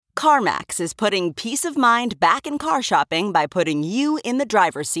CarMax is putting peace of mind back in car shopping by putting you in the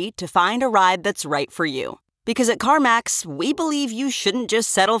driver's seat to find a ride that's right for you. Because at CarMax, we believe you shouldn't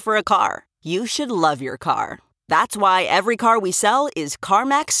just settle for a car. You should love your car. That's why every car we sell is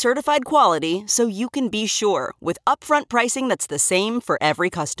CarMax certified quality, so you can be sure with upfront pricing that's the same for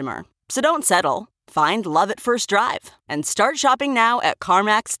every customer. So don't settle. Find love at first drive and start shopping now at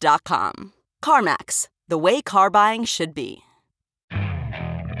CarMax.com. CarMax, the way car buying should be.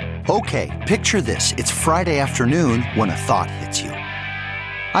 Okay, picture this. It's Friday afternoon when a thought hits you.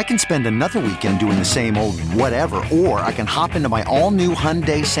 I can spend another weekend doing the same old whatever, or I can hop into my all-new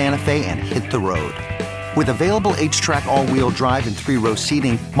Hyundai Santa Fe and hit the road. With available H-Track all-wheel drive and 3-row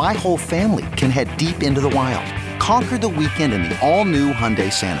seating, my whole family can head deep into the wild. Conquer the weekend in the all-new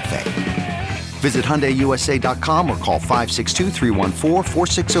Hyundai Santa Fe. Visit HyundaiUSA.com or call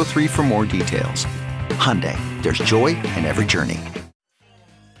 562-314-4603 for more details. Hyundai, there's joy in every journey.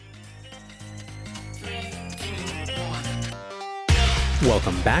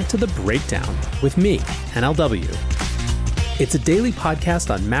 Welcome back to The Breakdown with me, NLW. It's a daily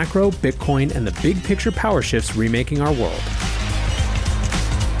podcast on macro, Bitcoin, and the big picture power shifts remaking our world.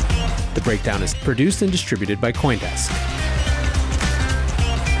 The Breakdown is produced and distributed by CoinDesk.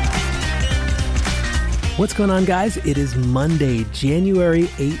 What's going on, guys? It is Monday, January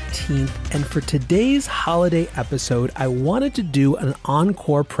 18th, and for today's holiday episode, I wanted to do an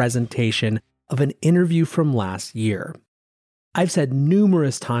encore presentation of an interview from last year. I've said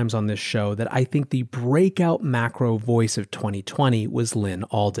numerous times on this show that I think the breakout macro voice of 2020 was Lyn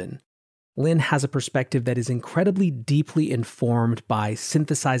Alden. Lyn has a perspective that is incredibly deeply informed by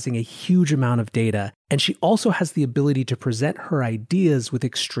synthesizing a huge amount of data, and she also has the ability to present her ideas with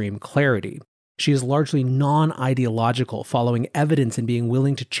extreme clarity. She is largely non-ideological, following evidence and being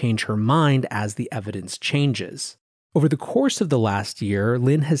willing to change her mind as the evidence changes. Over the course of the last year,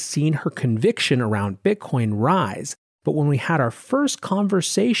 Lyn has seen her conviction around Bitcoin rise. But when we had our first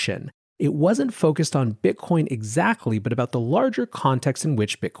conversation, it wasn't focused on Bitcoin exactly, but about the larger context in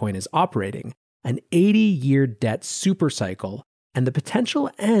which Bitcoin is operating, an 80-year debt supercycle, and the potential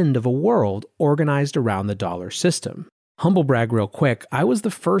end of a world organized around the dollar system. Humble brag real quick, I was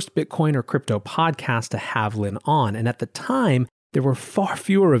the first Bitcoin or crypto podcast to have Lyn on, and at the time, there were far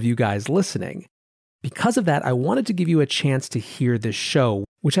fewer of you guys listening. Because of that, I wanted to give you a chance to hear this show,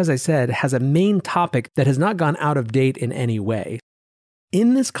 which, as I said, has a main topic that has not gone out of date in any way.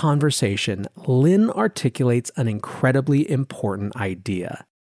 In this conversation, Lyn articulates an incredibly important idea,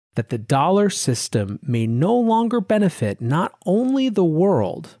 that the dollar system may no longer benefit not only the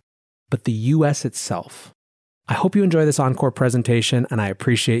world, but the US itself. I hope you enjoy this encore presentation, and I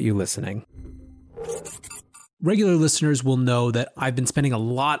appreciate you listening. Regular listeners will know that I've been spending a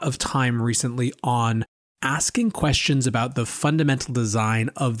lot of time recently on asking questions about the fundamental design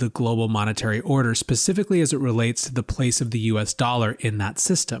of the global monetary order, specifically as it relates to the place of the US dollar in that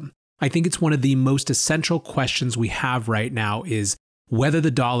system. I think it's one of the most essential questions we have right now is whether the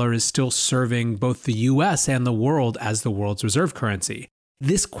dollar is still serving both the US and the world as the world's reserve currency.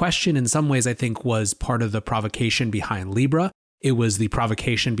 This question, in some ways, I think was part of the provocation behind Libra. It was the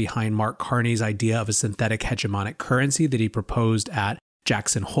provocation behind Mark Carney's idea of a synthetic hegemonic currency that he proposed at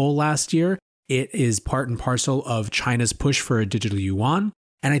Jackson Hole last year. It is part and parcel of China's push for a digital yuan.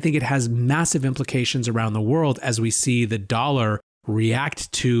 And I think it has massive implications around the world as we see the dollar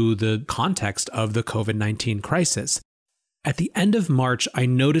react to the context of the COVID-19 crisis. At the end of March, I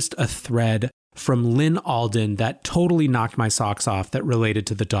noticed a thread from Lyn Alden that totally knocked my socks off that related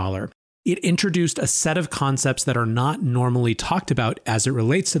to the dollar. It introduced a set of concepts that are not normally talked about as it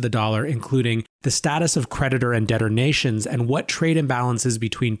relates to the dollar, including the status of creditor and debtor nations and what trade imbalances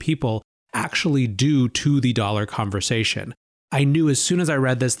between people actually do to the dollar conversation. I knew as soon as I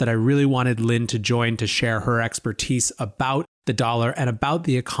read this that I really wanted Lyn to join to share her expertise about the dollar and about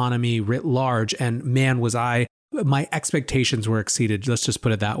the economy writ large, and man, my expectations were exceeded, let's just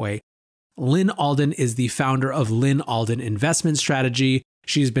put it that way. Lyn Alden is the founder of Lyn Alden Investment Strategy.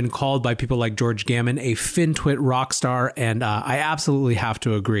 She's been called by people like George Gammon a FinTwit rock star, and I absolutely have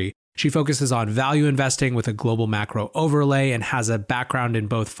to agree. She focuses on value investing with a global macro overlay and has a background in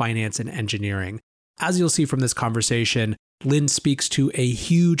both finance and engineering. As you'll see from this conversation, Lyn speaks to a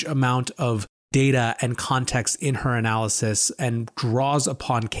huge amount of data and context in her analysis and draws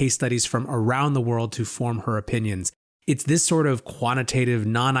upon case studies from around the world to form her opinions. It's this sort of quantitative,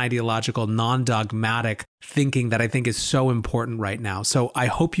 non-ideological, non-dogmatic thinking that I think is so important right now. So I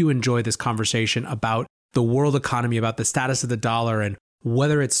hope you enjoy this conversation about the world economy, about the status of the dollar, and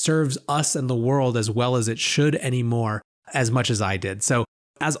whether it serves us and the world as well as it should anymore, as much as I did. So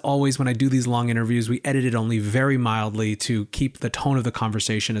As always, when I do these long interviews, we edit it only very mildly to keep the tone of the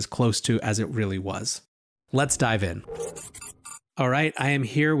conversation as close to as it really was. Let's dive in. All right, I am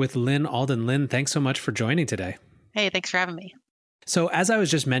here with Lyn Alden. Lyn, thanks so much for joining today. Hey, thanks for having me. So as I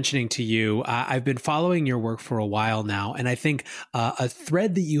was just mentioning to you, I've been following your work for a while now, and I think a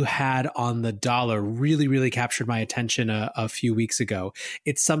thread that you had on the dollar really, really captured my attention a few weeks ago.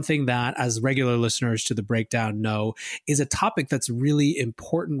 It's something that, as regular listeners to The Breakdown know, is a topic that's really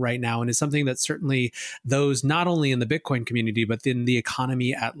important right now, and is something that certainly those not only in the Bitcoin community, but in the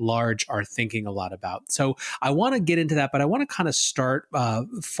economy at large are thinking a lot about. So I want to get into that, but I want to kind of start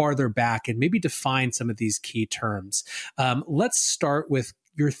farther back and maybe define some of these key terms. Let's start with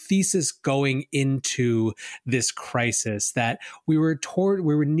your thesis going into this crisis, that we were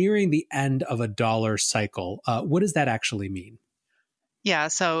nearing the end of a dollar cycle. What does that actually mean? Yeah,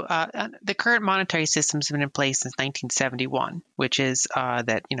 so the current monetary system's been in place since 1971, which is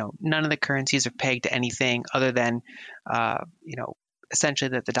that none of the currencies are pegged to anything other than essentially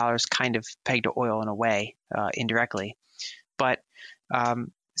that the dollar is kind of pegged to oil in a way, indirectly. But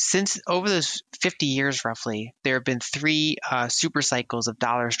since over those 50 years, roughly, there have been three super cycles of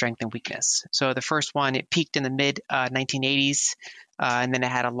dollar strength and weakness. So the first one, it peaked in the mid 1980s, and then it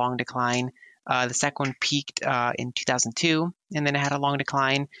had a long decline. The second one peaked in 2002, and then it had a long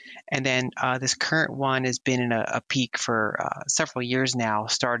decline. And then this current one has been in a peak for several years now,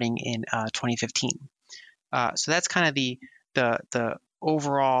 starting in 2015. So that's kind of the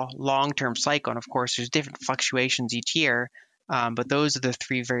overall long-term cycle. And of course, there's different fluctuations each year. But those are the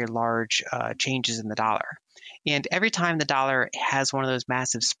three very large changes in the dollar. And every time the dollar has one of those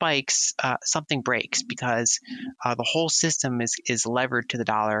massive spikes, something breaks because the whole system is levered to the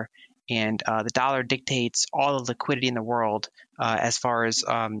dollar, and the dollar dictates all the liquidity in the world as far as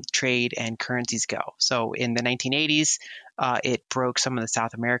trade and currencies go. So in the 1980s, it broke some of the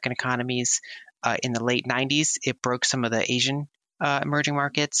South American economies. In the late 90s, it broke some of the Asian emerging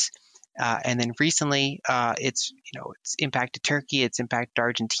markets. And then recently, it's impacted Turkey, it's impacted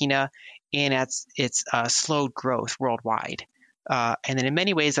Argentina, and it's slowed growth worldwide. And then in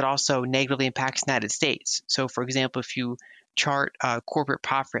many ways, it also negatively impacts the United States. So, for example, if you chart corporate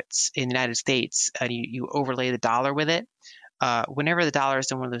profits in the United States and you overlay the dollar with it, whenever the dollar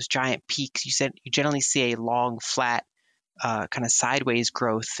is in one of those giant peaks, you generally see a long, flat kind of sideways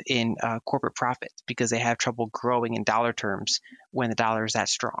growth in corporate profits because they have trouble growing in dollar terms when the dollar is that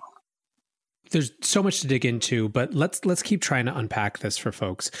strong. There's so much to dig into, but let's keep trying to unpack this for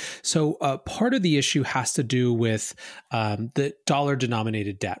folks. So part of the issue has to do with the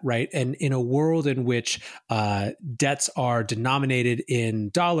dollar-denominated debt, right? And in a world in which debts are denominated in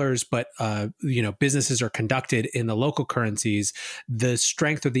dollars, but businesses are conducted in the local currencies, the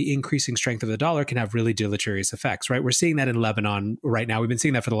strength or the increasing strength of the dollar can have really deleterious effects, right? We're seeing that in Lebanon right now. We've been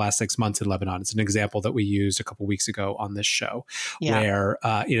seeing that for the last 6 months in Lebanon. It's an example that we used a couple of weeks ago on this show, where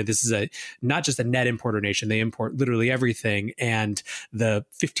this is not just a net importer nation. They import literally everything. And the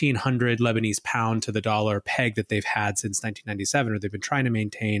 1,500 Lebanese pound to the dollar peg that they've had since 1997, or they've been trying to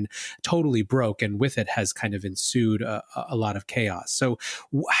maintain, totally broke. And with it has kind of ensued a lot of chaos. So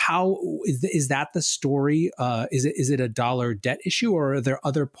how is that the story? Is it a dollar debt issue, or are there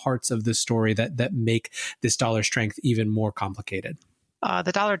other parts of the story that make this dollar strength even more complicated?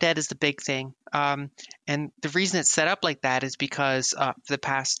 The dollar debt is the big thing. And the reason it's set up like that is because for the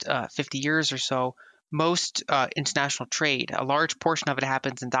past 50 years or so, most international trade, a large portion of it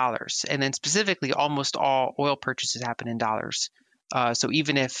happens in dollars. And then specifically, almost all oil purchases happen in dollars. So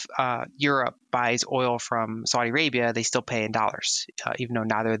even if Europe buys oil from Saudi Arabia, they still pay in dollars, even though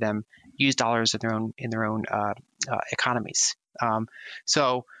neither of them use dollars in their own economies.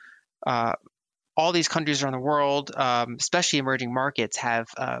 All these countries around the world, especially emerging markets, have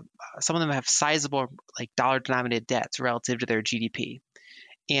some of them have sizable dollar-denominated debts relative to their GDP.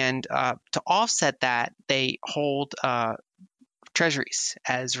 And to offset that, they hold treasuries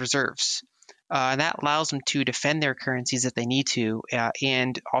as reserves. And that allows them to defend their currencies if they need to,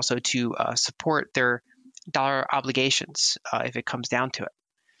 and also to support their dollar obligations if it comes down to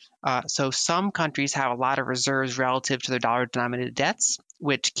it. So some countries have a lot of reserves relative to their dollar-denominated debts,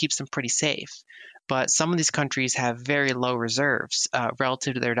 which keeps them pretty safe. But some of these countries have very low reserves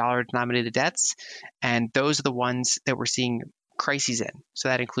relative to their dollar-denominated debts, and those are the ones that we're seeing crises in. So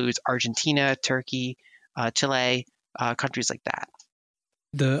that includes Argentina, Turkey, Chile, countries like that.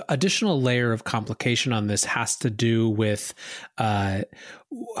 The additional layer of complication on this has to do with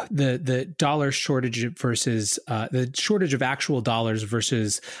the dollar shortage versus the shortage of actual dollars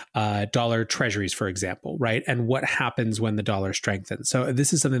versus dollar treasuries, for example, right? And what happens when the dollar strengthens. So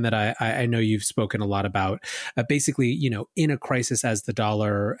this is something that I know you've spoken a lot about. Basically, in a crisis, as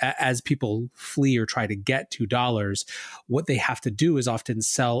people flee or try to get to dollars, what they have to do is often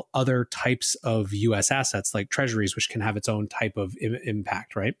sell other types of U.S. assets like treasuries, which can have its own type of impact.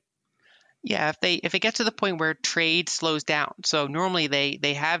 Right? Yeah, if it gets to the point where trade slows down, so normally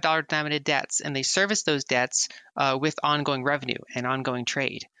they have dollar-denominated debts and they service those debts with ongoing revenue and ongoing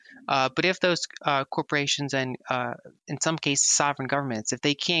trade. But if those corporations and in some cases sovereign governments, if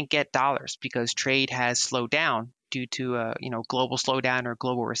they can't get dollars because trade has slowed down due to global slowdown or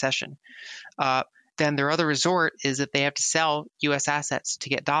global recession, then their other resort is that they have to sell U.S. assets to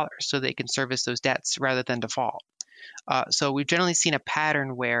get dollars so they can service those debts rather than default. So we've generally seen a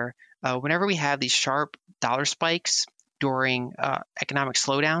pattern where whenever we have these sharp dollar spikes during economic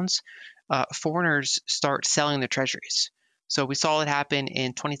slowdowns, foreigners start selling their treasuries. So we saw it happen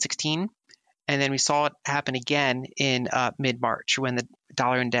in 2016, and then we saw it happen again in mid-March when the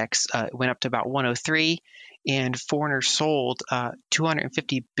dollar index went up to about 103, and foreigners sold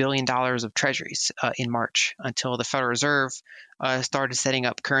 $250 billion of treasuries in March until the Federal Reserve started setting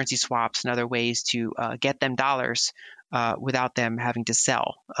up currency swaps and other ways to get them dollars without them having to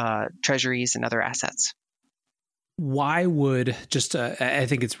sell treasuries and other assets. Why would I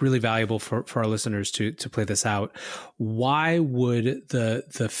think it's really valuable for our listeners to play this out. Why would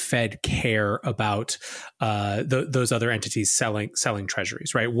the Fed care about those other entities selling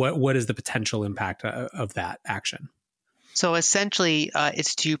treasuries, right? What is the potential impact of that action? So essentially,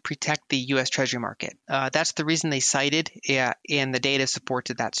 it's to protect the U.S. Treasury market. That's the reason they cited, and the data supports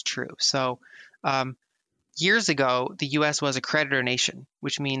that that's true. So years ago, the U.S. was a creditor nation,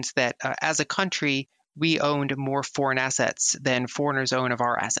 which means that as a country, we owned more foreign assets than foreigners own of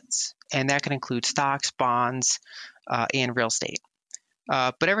our assets. And that can include stocks, bonds, and real estate.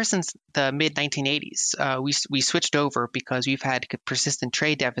 But ever since the mid-1980s, we switched over because we've had persistent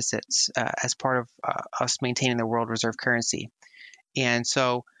trade deficits as part of us maintaining the world reserve currency. And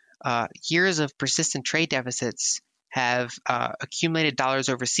so years of persistent trade deficits have accumulated dollars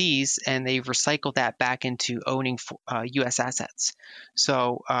overseas, and they've recycled that back into owning U.S. assets.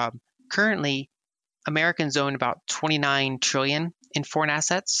 So currently, Americans own about 29 trillion in foreign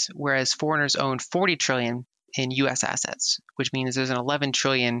assets, whereas foreigners own 40 trillion in U.S. assets, which means there's an 11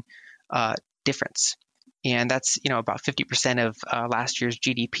 trillion difference. And that's, about 50% of last year's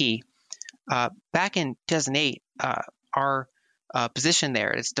GDP. Back in 2008, our position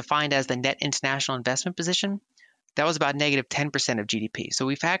there is defined as the net international investment position. That was about negative 10% of GDP. So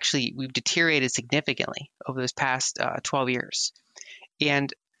we've deteriorated significantly over those past 12 years.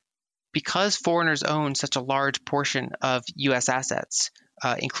 And because foreigners own such a large portion of U.S. assets,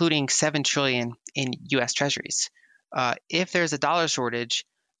 including 7 trillion in U.S. treasuries, if there's a dollar shortage,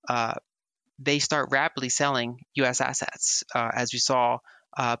 they start rapidly selling U.S. assets, as we saw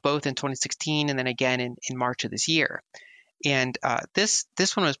both in 2016 and then again in March of this year. And this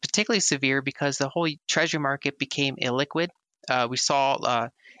one was particularly severe because the whole treasury market became illiquid. We saw,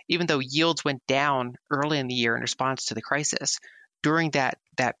 even though yields went down early in the year in response to the crisis, during that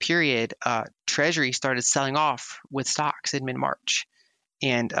period, Treasury started selling off with stocks in mid-March,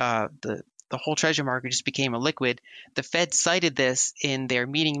 and the whole Treasury market just became illiquid. The Fed cited this in their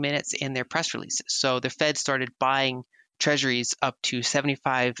meeting minutes and their press releases. So the Fed started buying Treasuries up to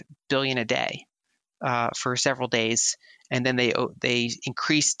 $75 billion a day for several days, and then they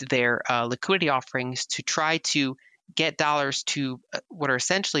increased their liquidity offerings to try to get dollars to what are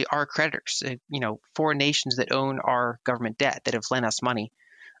essentially our creditors, foreign nations that own our government debt, that have lent us money,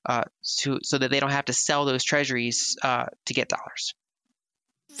 so that they don't have to sell those treasuries to get dollars.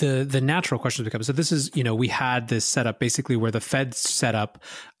 The natural question becomes, so this is, we had this setup basically where the Fed set up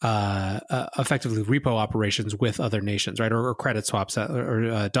effectively repo operations with other nations, right? Or credit swaps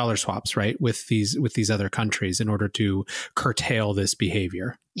or dollar swaps, right? With these other countries in order to curtail this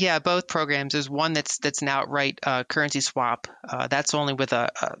behavior. Yeah, both programs. There's one that's an outright currency swap. That's only with a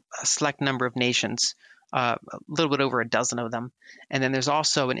select number of nations. A little bit over a dozen of them. And then there's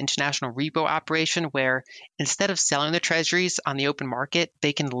also an international repo operation where instead of selling the treasuries on the open market,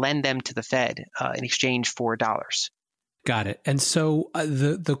 they can lend them to the Fed in exchange for dollars. Got it. And so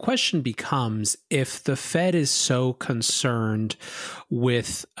the question becomes, if the Fed is so concerned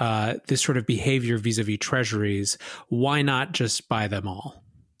with this sort of behavior vis-a-vis treasuries, why not just buy them all?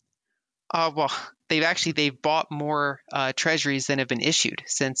 Well, they've bought more treasuries than have been issued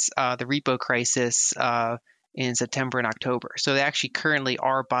since the repo crisis in September and October. So they actually currently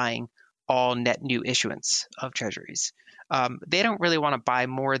are buying all net new issuance of treasuries. They don't really want to buy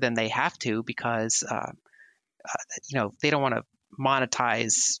more than they have to because they don't want to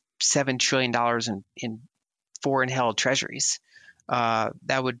monetize $7 trillion in foreign held treasuries.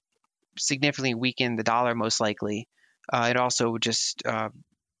 That would significantly weaken the dollar, most likely. It also would just, a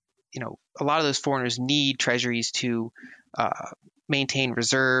lot of those foreigners need treasuries to maintain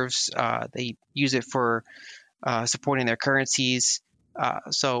reserves. They use it for supporting their currencies.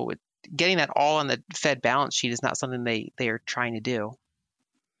 So getting that all on the Fed balance sheet is not something they are trying to do.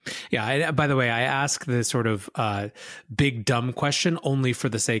 Yeah. By the way, I ask this sort of big dumb question only for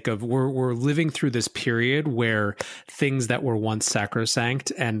the sake of we're living through this period where things that were once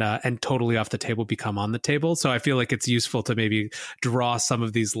sacrosanct and totally off the table become on the table. So I feel like it's useful to maybe draw some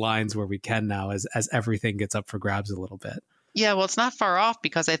of these lines where we can now, as everything gets up for grabs a little bit. Yeah, well, it's not far off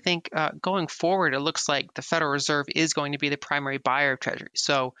because I think going forward, it looks like the Federal Reserve is going to be the primary buyer of treasuries.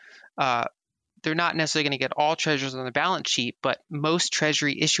 So they're not necessarily going to get all treasuries on the balance sheet, but most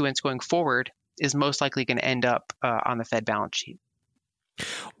treasury issuance going forward is most likely going to end up on the Fed balance sheet.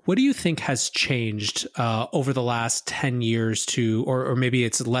 What do you think has changed over the last 10 years or maybe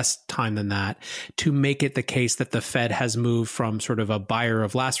it's less time than that, to make it the case that the Fed has moved from sort of a buyer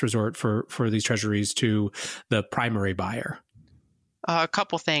of last resort for these treasuries to the primary buyer? A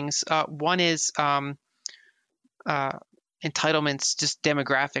couple things. One is entitlements, just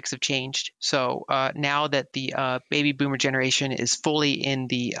demographics have changed. So now that the baby boomer generation is fully in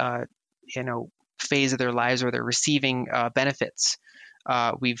the phase of their lives where they're receiving benefits,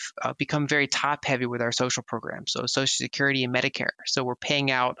 we've become very top heavy with our social programs, so Social Security and Medicare. So we're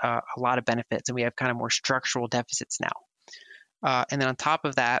paying out a lot of benefits, and we have kind of more structural deficits now. And then on top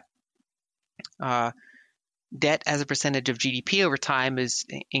of that, debt as a percentage of GDP over time has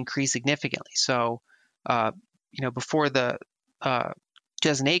increased significantly. So before the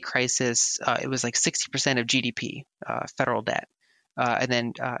 2008 crisis, it was like 60% of GDP, federal debt. And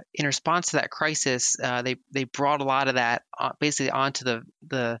then in response to that crisis, they brought a lot of that basically onto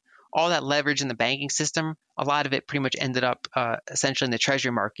all that leverage in the banking system. A lot of it pretty much ended up essentially in the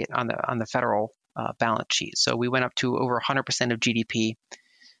treasury market on the federal balance sheet. So we went up to over 100% of GDP.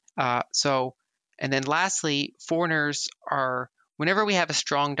 And then lastly, whenever we have a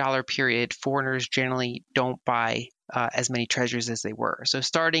strong dollar period, foreigners generally don't buy as many treasuries as they were. So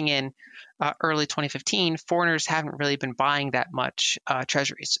starting in early 2015, foreigners haven't really been buying that much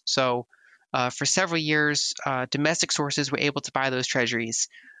treasuries. So for several years, domestic sources were able to buy those treasuries,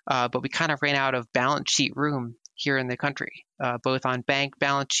 but we kind of ran out of balance sheet room here in the country, both on bank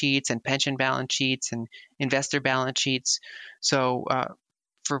balance sheets and pension balance sheets and investor balance sheets. So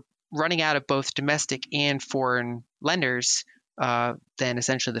for running out of both domestic and foreign lenders, then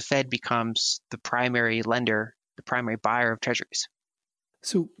essentially the Fed becomes the primary lender, the primary buyer of treasuries.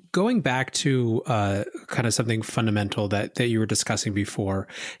 So going back to kind of something fundamental that you were discussing before,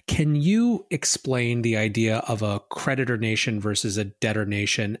 can you explain the idea of a creditor nation versus a debtor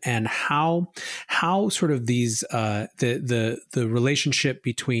nation, and how sort of these the relationship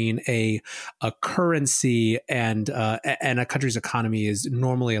between a currency and a country's economy is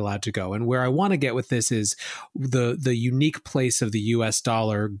normally allowed to go? And where I want to get with this is the unique place of the U.S.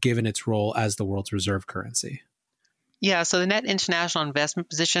 dollar given its role as the world's reserve currency. Yeah, so the net international investment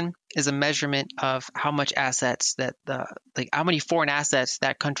position is a measurement of how much assets how many foreign assets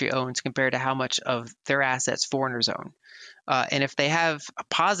that country owns compared to how much of their assets foreigners own. And if they have a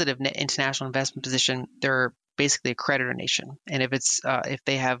positive net international investment position, they're basically a creditor nation. And if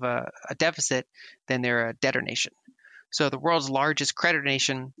they have a deficit, then they're a debtor nation. So the world's largest creditor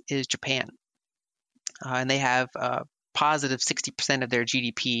nation is Japan, and they have positive 60% of their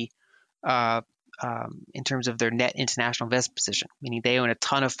GDP. In terms of their net international investment position, meaning they own a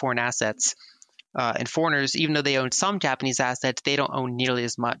ton of foreign assets. And foreigners, even though they own some Japanese assets, they don't own nearly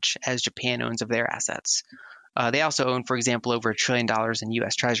as much as Japan owns of their assets. They also own, for example, over $1 trillion in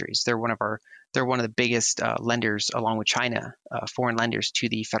U.S. Treasuries. They're one of the biggest lenders, along with China, foreign lenders to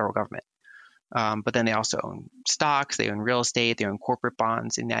the federal government. But then they also own stocks, they own real estate, they own corporate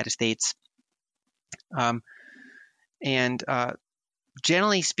bonds in the United States. And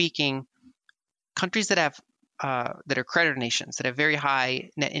generally speaking, countries that are creditor nations that have very high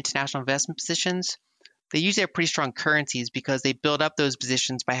net international investment positions, they usually have pretty strong currencies because they build up those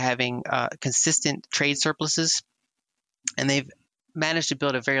positions by having consistent trade surpluses, and they've managed to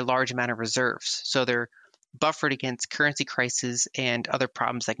build a very large amount of reserves. So they're buffered against currency crises and other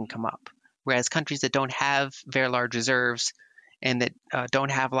problems that can come up. Whereas countries that don't have very large reserves and that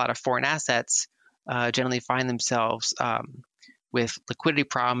don't have a lot of foreign assets generally find themselves with liquidity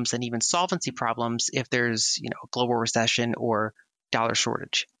problems and even solvency problems if there's a global recession or dollar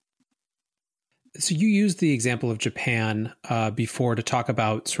shortage. So you used the example of Japan before to talk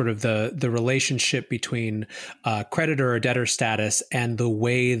about sort of the relationship between creditor or debtor status and the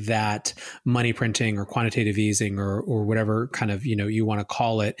way that money printing or quantitative easing or whatever kind of you want to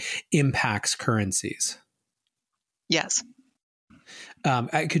call it impacts currencies. Yes.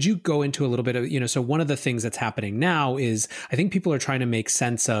 Could you go into a little bit of, so one of the things that's happening now is I think people are trying to make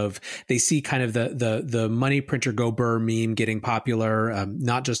sense of, they see kind of the money printer go burr meme getting popular,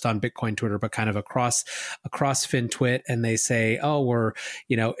 not just on Bitcoin Twitter, but kind of across FinTwit. And they say, oh, we're,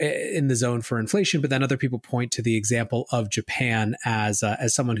 in the zone for inflation. But then other people point to the example of Japan as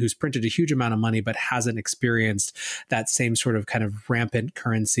someone who's printed a huge amount of money, but hasn't experienced that same sort of kind of rampant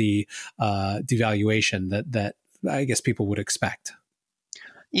currency devaluation that I guess people would expect.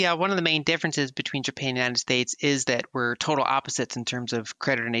 Yeah, one of the main differences between Japan and the United States is that we're total opposites in terms of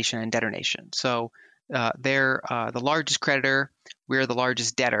creditor nation and debtor nation. So they're the largest creditor, we're the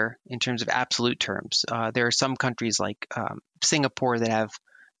largest debtor in terms of absolute terms. There are some countries like Singapore that have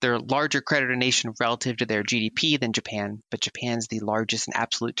their larger creditor nation relative to their GDP than Japan, but Japan's the largest in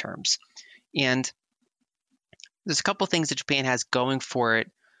absolute terms. And there's a couple things that Japan has going for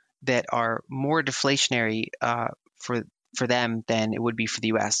it that are more deflationary for them than it would be for the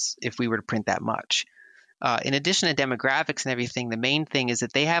U.S. if we were to print that much. In addition to demographics and everything, the main thing is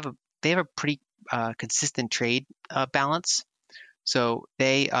that they have a pretty consistent trade balance. So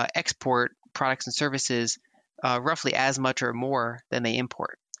they export products and services roughly as much or more than they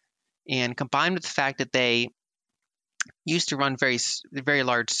import. And combined with the fact that they used to run very, very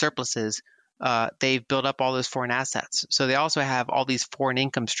large surpluses, they've built up all those foreign assets. So they also have all these foreign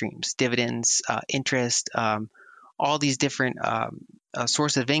income streams, dividends, interest, all these different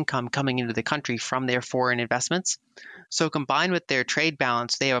sources of income coming into the country from their foreign investments. So combined with their trade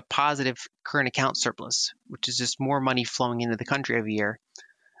balance, they have a positive current account surplus, which is just more money flowing into the country every year.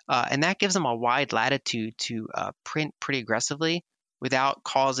 And that gives them a wide latitude to print pretty aggressively without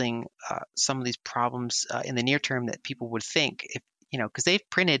causing some of these problems in the near term that people would think. Because they've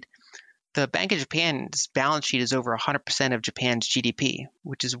printed, the Bank of Japan's balance sheet is over 100% of Japan's GDP,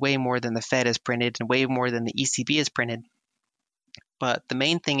 which is way more than the Fed has printed and way more than the ECB has printed. But the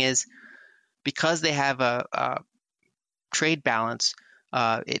main thing is, because they have a trade balance,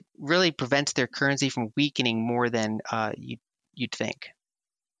 it really prevents their currency from weakening more than you'd think.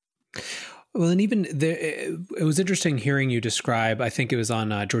 Well, and even it was interesting hearing you describe, I think it was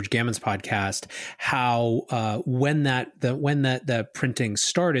on George Gammon's podcast, how when the printing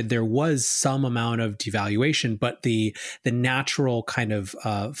started, there was some amount of devaluation, but the natural kind of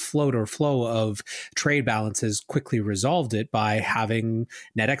flow of trade balances quickly resolved it by having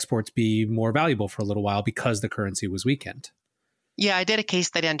net exports be more valuable for a little while because the currency was weakened. Yeah, I did a case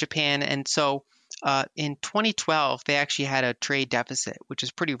study on Japan, and so in 2012, they actually had a trade deficit, which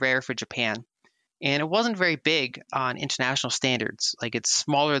is pretty rare for Japan. And it wasn't very big on international standards. Like, it's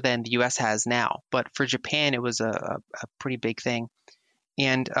smaller than the U.S. has now. But for Japan, it was a pretty big thing.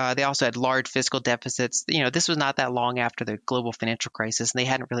 And they also had large fiscal deficits. This was not that long after the global financial crisis, and they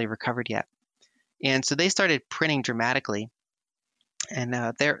hadn't really recovered yet. And so they started printing dramatically. And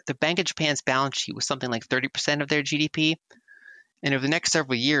the Bank of Japan's balance sheet was something like 30% of their GDP. And over the next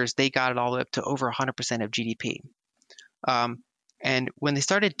several years, they got it all the way up to over 100% of GDP. And when they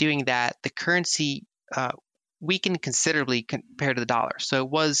started doing that, the currency weakened considerably compared to the dollar. So it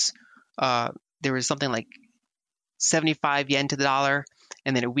was there was something like 75 yen to the dollar,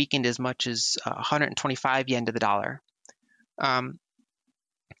 and then it weakened as much as 125 yen to the dollar.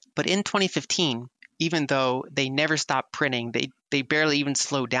 But in 2015, even though they never stopped printing, they barely even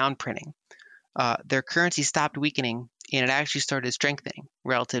slowed down printing. Their currency stopped weakening, and it actually started strengthening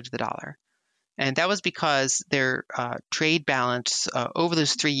relative to the dollar. And that was because their trade balance over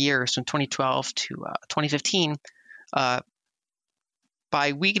those 3 years, from 2012 to 2015,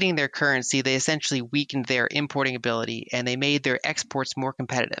 by weakening their currency, they essentially weakened their importing ability, and they made their exports more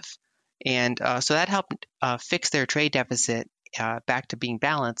competitive. And so that helped fix their trade deficit back to being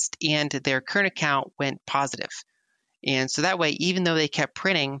balanced, and their current account went positive. And so that way, even though they kept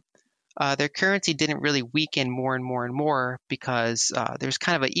printing, their currency didn't really weaken more and more and more, because there's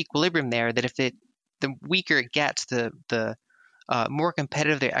kind of an equilibrium there that the weaker it gets, the more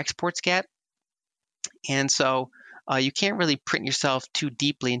competitive their exports get. And so you can't really print yourself too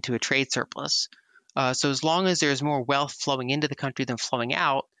deeply into a trade surplus. So as long as there's more wealth flowing into the country than flowing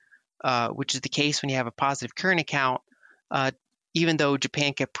out, which is the case when you have a positive current account, even though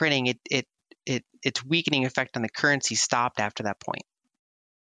Japan kept printing, its weakening effect on the currency stopped after that point.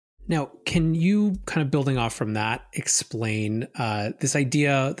 Now, can you, kind of building off from that, explain this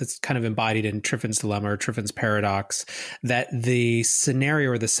idea that's kind of embodied in Triffin's dilemma or Triffin's paradox, that the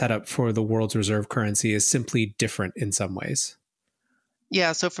scenario or the setup for the world's reserve currency is simply different in some ways?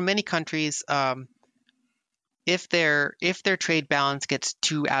 Yeah, so for many countries, if their trade balance gets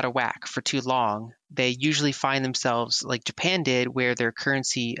too out of whack for too long, they usually find themselves like Japan did, where their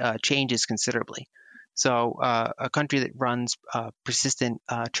currency changes considerably. So a country that runs persistent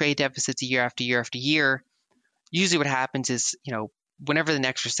trade deficits year after year after year, usually what happens is, whenever the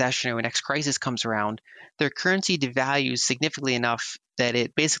next recession or next crisis comes around, their currency devalues significantly enough that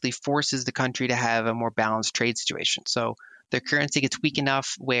it basically forces the country to have a more balanced trade situation. So their currency gets weak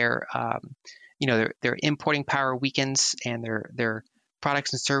enough where their importing power weakens and their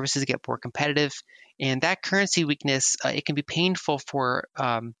products and services get more competitive. And that currency weakness, it can be painful for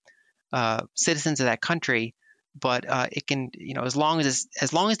citizens of that country, but it can, as long as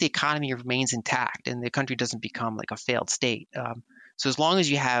the economy remains intact and the country doesn't become like a failed state. So as long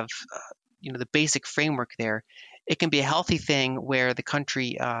as you have, the basic framework there, it can be a healthy thing where the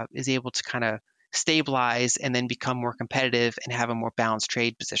country is able to kind of stabilize and then become more competitive and have a more balanced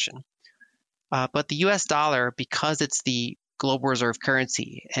trade position. But the U.S. dollar, because it's the global reserve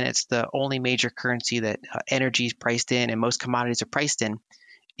currency and it's the only major currency that energy is priced in and most commodities are priced in,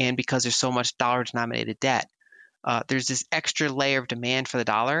 and because there's so much dollar-denominated debt, there's this extra layer of demand for the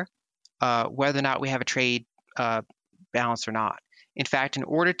dollar, whether or not we have a trade balance or not. In fact, in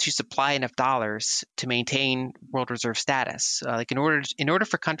order to supply enough dollars to maintain world reserve status, in order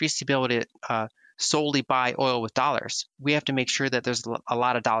for countries to be able to solely buy oil with dollars, we have to make sure that there's a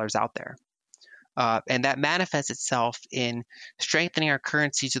lot of dollars out there. And that manifests itself in strengthening our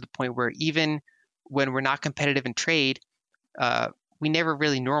currency to the point where even when we're not competitive in trade, we never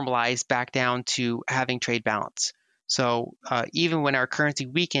really normalize back down to having trade balance. So even when our currency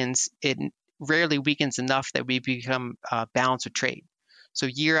weakens, it rarely weakens enough that we become balanced with trade. So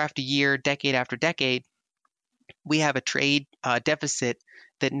year after year, decade after decade, we have a trade deficit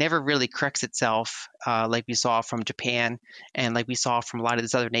that never really corrects itself, like we saw from Japan and like we saw from a lot of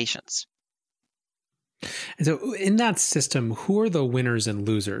these other nations. And so, in that system, who are the winners and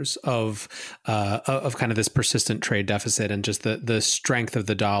losers of kind of this persistent trade deficit and just the strength of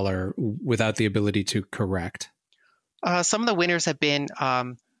the dollar without the ability to correct? Some of the winners have been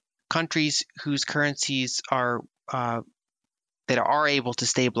countries whose currencies are that are able to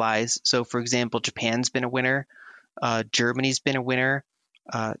stabilize. So, for example, Japan's been a winner, Germany's been a winner,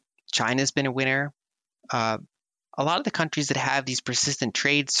 China's been a winner. A lot of the countries that have these persistent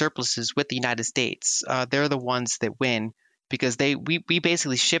trade surpluses with the United States, they're the ones that win because we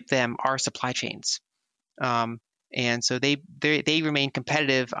basically ship them our supply chains, and so they remain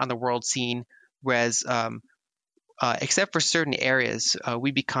competitive on the world scene. Whereas, except for certain areas,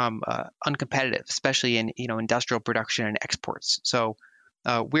 we become uncompetitive, especially in industrial production and exports. So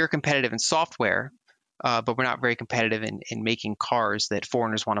we're competitive in software, but we're not very competitive in making cars that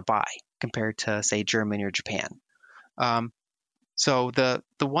foreigners want to buy compared to, say, Germany or Japan. So the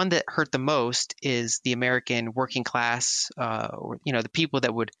one that hurt the most is the American working class, or the people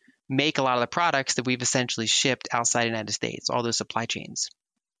that would make a lot of the products that we've essentially shipped outside the United States, all those supply chains.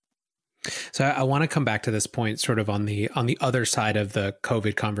 So I want to come back to this point sort of on the other side of the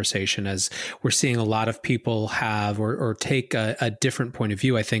COVID conversation, as we're seeing a lot of people have or take a different point of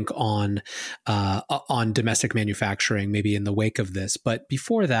view, I think, on domestic manufacturing, maybe in the wake of this. But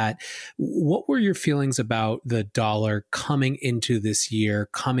before that, what were your feelings about the dollar coming into this year,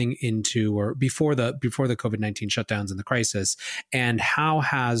 or before the COVID-19 shutdowns and the crisis, and how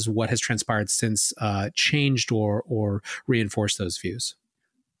has what has transpired since changed or reinforced those views?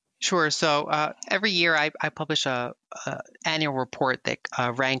 Sure. So every year I publish a annual report that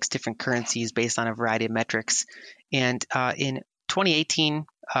ranks different currencies based on a variety of metrics. And in 2018,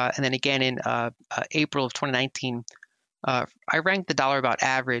 and then again in April of 2019, I ranked the dollar about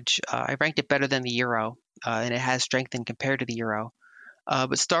average. I ranked it better than the euro, and it has strengthened compared to the euro.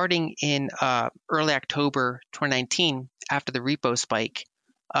 But starting in early October 2019, after the repo spike,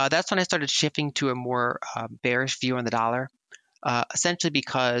 that's when I started shifting to a more bearish view on the dollar. Essentially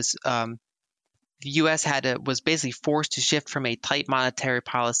because the U.S. was basically forced to shift from a tight monetary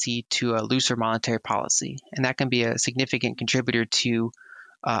policy to a looser monetary policy, and that can be a significant contributor to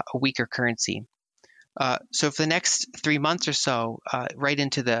a weaker currency. So for the next 3 months or so, right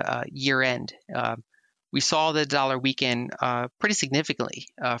into the year end, we saw the dollar weaken pretty significantly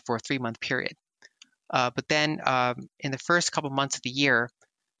for a 3-month period. But then in the first couple months of the year,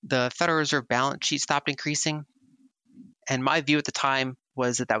 the Federal Reserve balance sheet stopped increasing. And my view at the time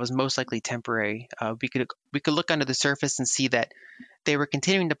was that was most likely temporary. We could look under the surface and see that they were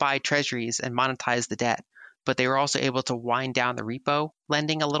continuing to buy treasuries and monetize the debt, but they were also able to wind down the repo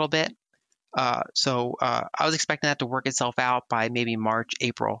lending a little bit. So I was expecting that to work itself out by maybe March,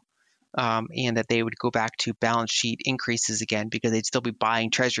 April, and that they would go back to balance sheet increases again because they'd still be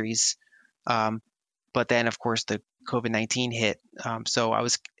buying treasuries. But then, of course, the COVID-19 hit. So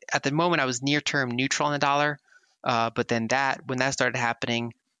at the moment, I was near-term neutral on the dollar. But then when that started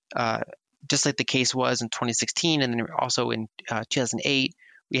happening, just like the case was in 2016 and then also in 2008,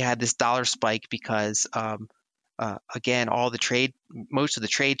 we had this dollar spike because again, most of the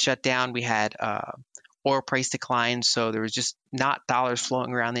trade shut down. We had oil price declines, so there was just not dollars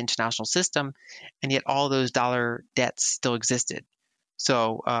flowing around the international system, and yet all those dollar debts still existed.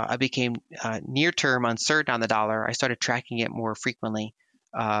 So I became near-term uncertain on the dollar. I started tracking it more frequently,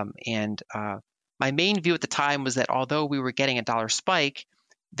 and my main view at the time was that although we were getting a dollar spike,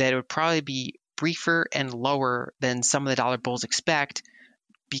 that it would probably be briefer and lower than some of the dollar bulls expect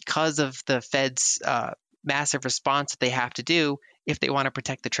because of the Fed's massive response that they have to do if they want to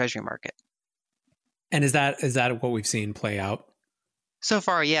protect the treasury market. And is that what we've seen play out? So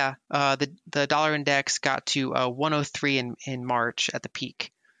far, yeah. The dollar index got to 103 in March at the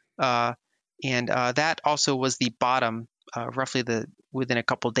peak. And that also was the bottom, roughly within a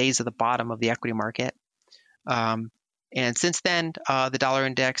couple of days of the bottom of the equity market. And since then, the dollar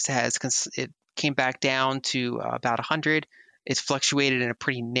index it came back down to about 100. It's fluctuated in a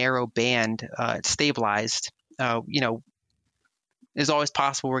pretty narrow band. It's stabilized. It's always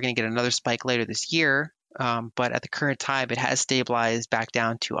possible we're going to get another spike later this year, but at the current time, it has stabilized back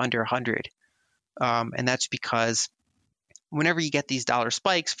down to under 100. And that's because whenever you get these dollar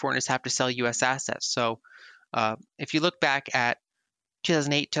spikes, foreigners have to sell U.S. assets. So if you look back at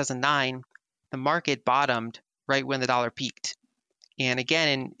 2008, 2009, the market bottomed right when the dollar peaked. And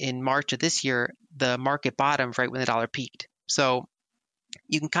again, in March of this year, the market bottomed right when the dollar peaked. So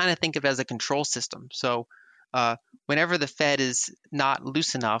you can kind of think of it as a control system. So whenever the Fed is not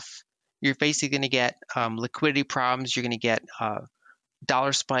loose enough, you're basically going to get liquidity problems. You're going to get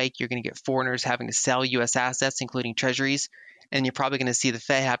dollar spike. You're going to get foreigners having to sell U.S. assets, including treasuries. And you're probably going to see the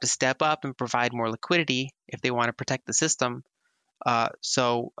Fed have to step up and provide more liquidity if they want to protect the system.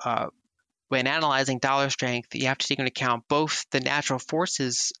 So when analyzing dollar strength, you have to take into account both the natural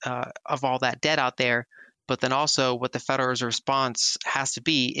forces of all that debt out there, but then also what the Federal Reserve response has to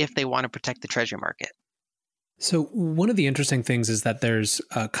be if they want to protect the treasury market. So one of the interesting things is that there's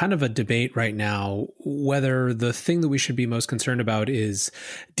kind of a debate right now whether the thing that we should be most concerned about is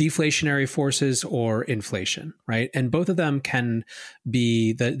deflationary forces or inflation, right? And both of them can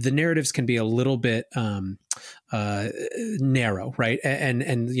be, the narratives can be a little bit narrow, right? And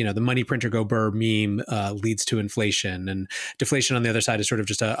the money printer go burr meme leads to inflation, and deflation on the other side is sort of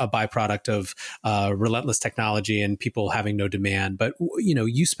just a byproduct of relentless technology and people having no demand. But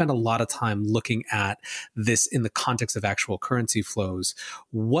you spend a lot of time looking at this in the context of actual currency flows.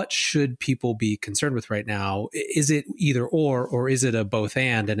 What should people be concerned with right now? Is it either or is it a both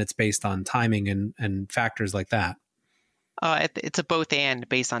and it's based on timing and factors like that? It's a both and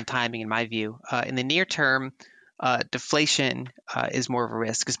based on timing, in my view. In the near term, deflation is more of a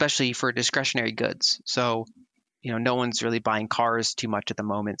risk, especially for discretionary goods. So, no one's really buying cars too much at the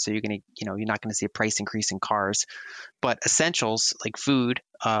moment. So you're not going to see a price increase in cars. But essentials like food,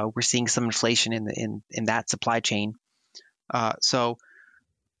 we're seeing some inflation in that supply chain. So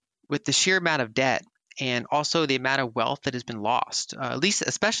with the sheer amount of debt and also the amount of wealth that has been lost, at least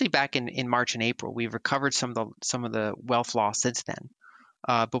especially back in March and April, we've recovered some of the wealth lost since then.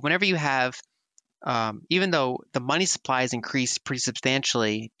 But whenever you have, even though the money supply has increased pretty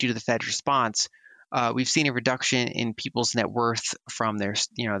substantially due to the Fed's response, we've seen a reduction in people's net worth from their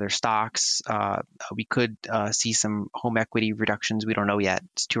stocks. We could see some home equity reductions. We don't know yet.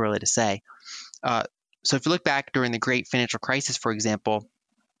 It's too early to say. So if you look back during the Great Financial Crisis, for example,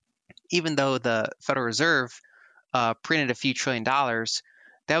 even though the Federal Reserve printed a few $1 trillion,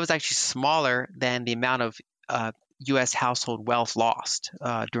 that was actually smaller than the amount of U.S. household wealth lost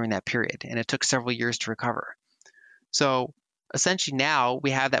during that period, and it took several years to recover. So essentially now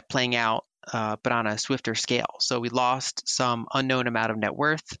we have that playing out, but on a swifter scale. So we lost some unknown amount of net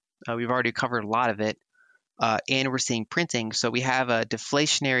worth. We've already covered a lot of it, and we're seeing printing. So we have a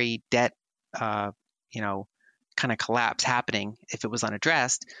deflationary debt, kind of collapse happening if it was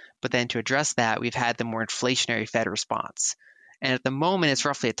unaddressed. But then to address that, we've had the more inflationary Fed response. And at the moment, it's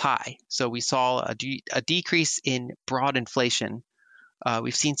roughly a tie. So we saw a decrease in broad inflation.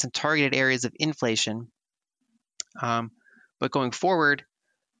 We've seen some targeted areas of inflation. But going forward,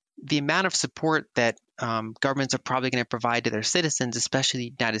 the amount of support that governments are probably going to provide to their citizens, especially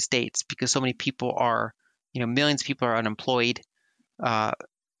the United States, because so many people are, millions of people are unemployed.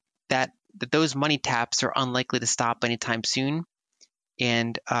 that those money taps are unlikely to stop anytime soon,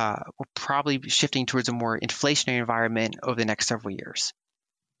 and we're probably shifting towards a more inflationary environment over the next several years.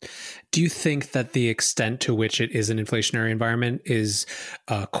 Do you think that the extent to which it is an inflationary environment is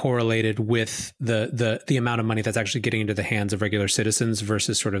correlated with the amount of money that's actually getting into the hands of regular citizens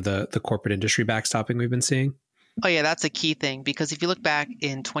versus sort of the corporate industry backstopping we've been seeing? Oh yeah, that's a key thing, because if you look back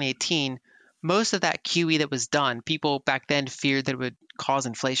in 2018, most of that QE that was done, people back then feared that it would cause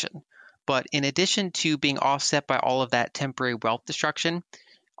inflation. But in addition to being offset by all of that temporary wealth destruction,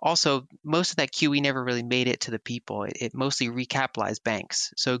 also, most of that QE never really made it to the people. It mostly recapitalized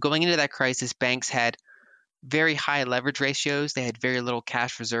banks. So going into that crisis, banks had very high leverage ratios. They had very little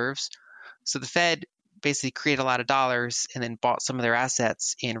cash reserves. So the Fed basically created a lot of dollars and then bought some of their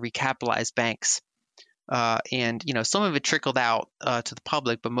assets and recapitalized banks. And some of it trickled out to the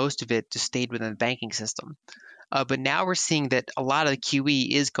public, but most of it just stayed within the banking system. But now we're seeing that a lot of the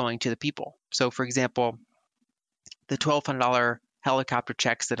QE is going to the people. So, for example, the $1,200 helicopter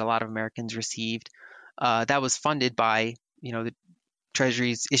checks that a lot of Americans received, that was funded by, the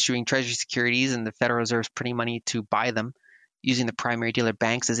Treasuries issuing Treasury securities and the Federal Reserve's printing money to buy them, using the primary dealer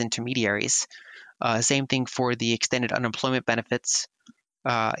banks as intermediaries. Same thing for the extended unemployment benefits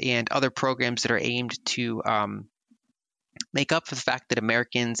and other programs that are aimed to make up for the fact that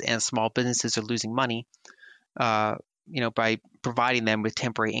Americans and small businesses are losing money, by providing them with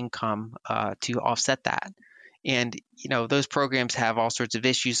temporary income to offset that. And, those programs have all sorts of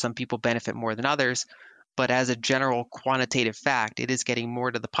issues. Some people benefit more than others. But as a general quantitative fact, it is getting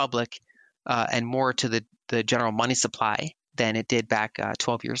more to the public and more to the general money supply than it did back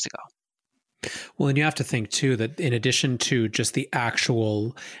 12 years ago. Well, and you have to think, too, that in addition to just the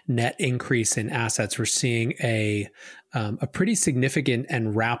actual net increase in assets, we're seeing a pretty significant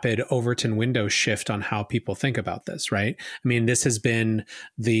and rapid Overton window shift on how people think about this, right? I mean, this has been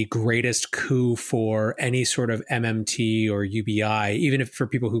the greatest coup for any sort of MMT or UBI, even if for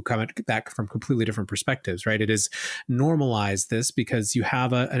people who come at that from completely different perspectives, right? It has normalized this because you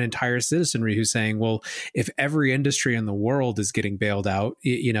have an entire citizenry who's saying, well, if every industry in the world is getting bailed out,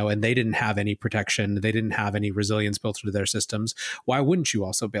 and they didn't have any protection, they didn't have any resilience built into their systems, why wouldn't you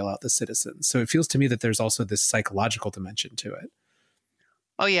also bail out the citizens? So it feels to me that there's also this psychological dimension to it.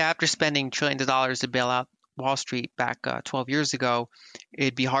 Oh yeah, after spending trillions of dollars to bail out Wall Street back 12 years ago,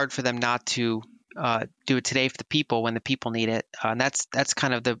 it'd be hard for them not to do it today for the people when the people need it. And that's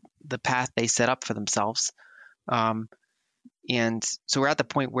kind of the path they set up for themselves. And so we're at the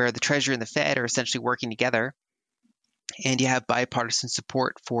point where the Treasury and the Fed are essentially working together, and you have bipartisan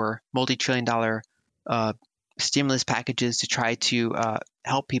support for multi-trillion-dollar stimulus packages to try to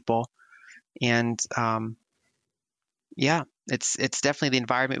help people. And it's definitely the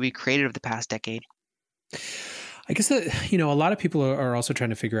environment we created over the past decade. I guess that, a lot of people are also trying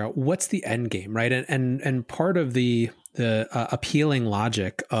to figure out what's the end game, right? And part of the appealing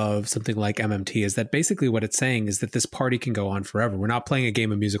logic of something like MMT is that basically what it's saying is that this party can go on forever. We're not playing a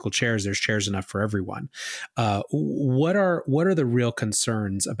game of musical chairs. There's chairs enough for everyone. What are the real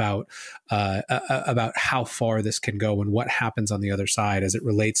concerns about how far this can go and what happens on the other side as it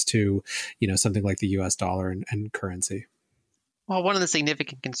relates to, something like the US dollar and currency? Well, one of the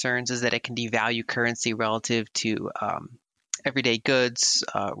significant concerns is that it can devalue currency relative to everyday goods,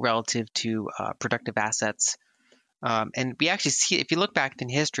 relative to productive assets. And we actually see, if you look back in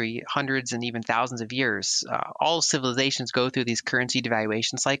history, hundreds and even thousands of years, all civilizations go through these currency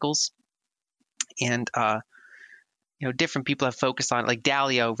devaluation cycles. And, different people have focused on, like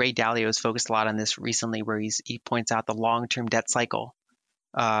Ray Dalio has focused a lot on this recently, where he points out the long-term debt cycle.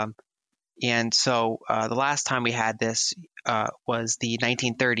 And so the last time we had this was the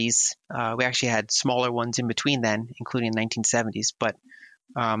 1930s. We actually had smaller ones in between then, including the 1970s. But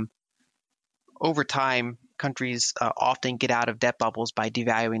over time, countries often get out of debt bubbles by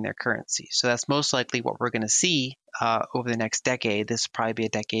devaluing their currency. So that's most likely what we're going to see over the next decade. This will probably be a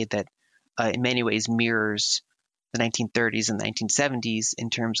decade that in many ways mirrors the 1930s and 1970s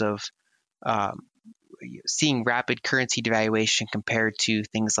in terms of seeing rapid currency devaluation compared to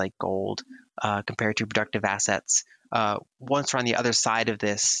things like gold, compared to productive assets, once we're on the other side of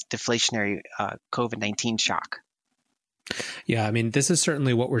this deflationary COVID-19 shock. Yeah, I mean, this is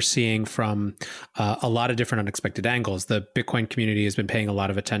certainly what we're seeing from a lot of different unexpected angles. The Bitcoin community has been paying a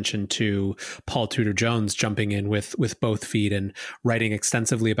lot of attention to Paul Tudor Jones jumping in with both feet and writing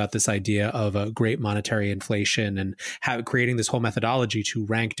extensively about this idea of a great monetary inflation and creating this whole methodology to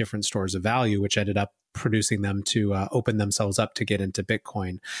rank different stores of value, which ended up producing them to open themselves up to get into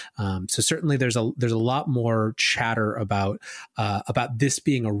Bitcoin. So certainly there's a lot more chatter about this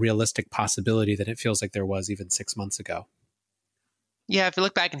being a realistic possibility than it feels like there was even 6 months ago. Yeah, if you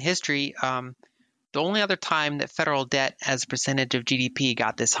look back in history, the only other time that federal debt as a percentage of GDP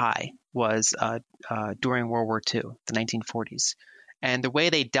got this high was during World War II, the 1940s. And the way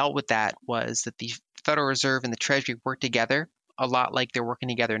they dealt with that was that the Federal Reserve and the Treasury worked together a lot like they're working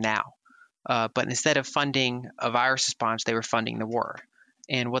together now. But instead of funding a virus response, they were funding the war.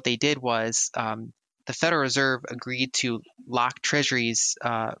 And what they did was the Federal Reserve agreed to lock treasuries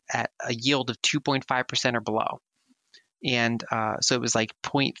at a yield of 2.5% or below. And so it was like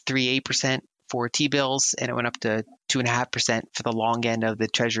 0.38% for T-bills, and it went up to 2.5% for the long end of the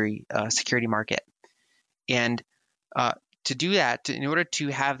Treasury security market. And to do that, in order to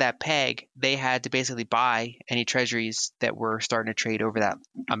have that peg, they had to basically buy any treasuries that were starting to trade over that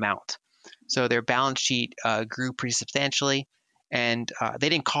amount. So their balance sheet grew pretty substantially, and they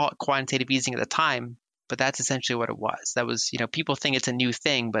didn't call it quantitative easing at the time, but that's essentially what it was. That was, people think it's a new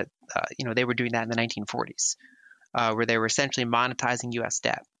thing, but they were doing that in the 1940s, where they were essentially monetizing U.S.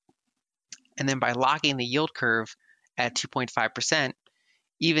 debt. And then by locking the yield curve at 2.5%,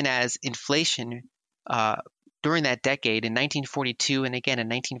 even as inflation during that decade in 1942 and again in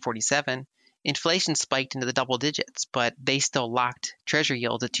 1947, inflation spiked into the double digits, but they still locked treasury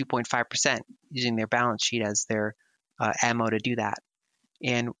yields at 2.5% using their balance sheet as their ammo to do that.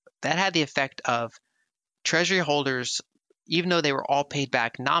 And that had the effect of treasury holders, even though they were all paid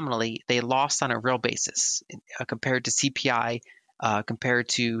back nominally, they lost on a real basis compared to CPI, compared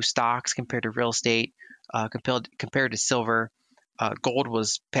to stocks, compared to real estate, compared to silver. Gold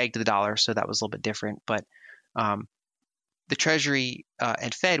was pegged to the dollar, so that was a little bit different. But the Treasury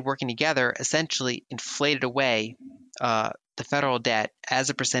and Fed working together essentially inflated away the federal debt as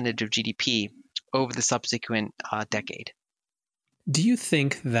a percentage of GDP over the subsequent decade. Do you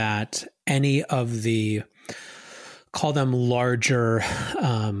think that any of the, call them larger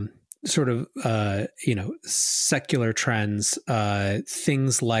sort of, secular trends,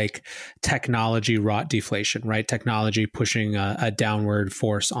 things like technology wrought deflation, right? Technology pushing a downward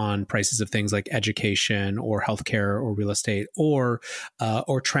force on prices of things like education or healthcare or real estate, or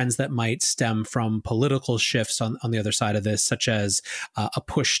trends that might stem from political shifts on the other side of this, such as a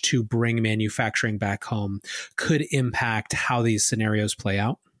push to bring manufacturing back home, could impact how these scenarios play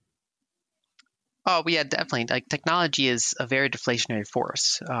out? Oh, yeah, definitely. Like technology is a very deflationary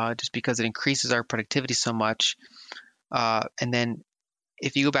force, just because it increases our productivity so much. And then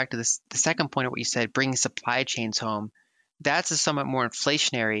if you go back to the second point of what you said, bringing supply chains home, that's a somewhat more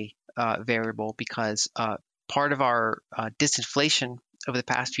inflationary variable because part of our disinflation over the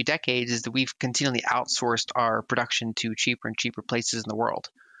past few decades is that we've continually outsourced our production to cheaper and cheaper places in the world.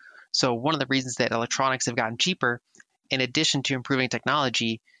 So one of the reasons that electronics have gotten cheaper, in addition to improving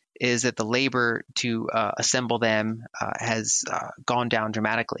technology, is that the labor to assemble them has gone down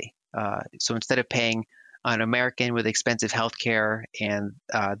dramatically. So instead of paying an American with expensive healthcare and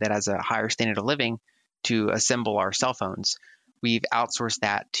that has a higher standard of living to assemble our cell phones, we've outsourced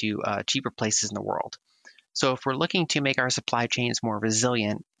that to cheaper places in the world. So if we're looking to make our supply chains more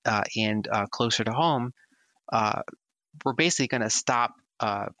resilient and closer to home, we're basically going to stop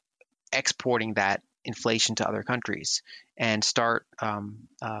exporting that inflation to other countries and start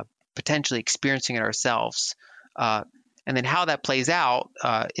potentially experiencing it ourselves. And then how that plays out,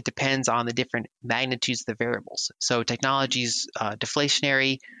 it depends on the different magnitudes of the variables. So technology is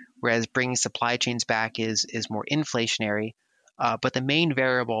deflationary, whereas bringing supply chains back is more inflationary. But the main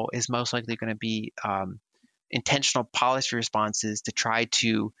variable is most likely going to be intentional policy responses to try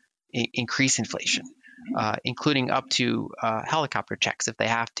to increase inflation. Including up to helicopter checks if they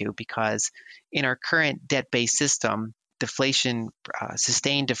have to, because in our current debt-based system, deflation,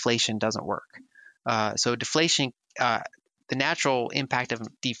 sustained deflation doesn't work. So deflation, the natural impact of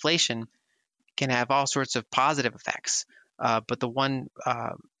deflation can have all sorts of positive effects, but the one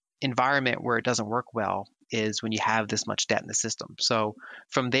environment where it doesn't work well is when you have this much debt in the system. So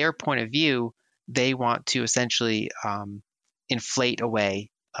from their point of view, they want to essentially inflate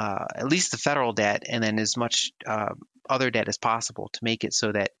away at least the federal debt, and then as much other debt as possible to make it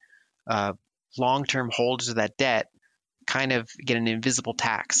so that long-term holders of that debt kind of get an invisible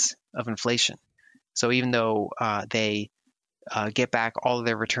tax of inflation. So even though they get back all of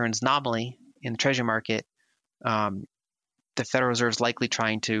their returns nominally in the treasury market, the Federal Reserve is likely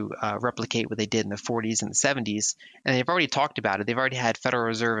trying to replicate what they did in the 40s and the 70s. And they've already talked about it. They've already had Federal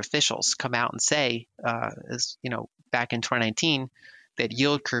Reserve officials come out and say, back in 2019, that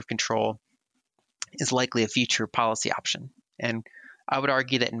yield curve control is likely a future policy option. And I would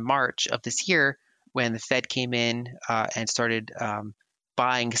argue that in March of this year, when the Fed came in and started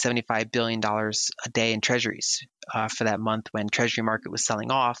buying $75 billion a day in treasuries for that month when treasury market was selling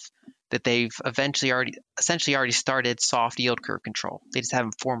off, that they've essentially already started soft yield curve control. They just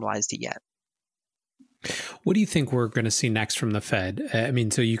haven't formalized it yet. What do you think we're going to see next from the Fed? I mean,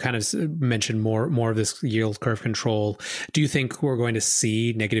 so you kind of mentioned more of this yield curve control. Do you think we're going to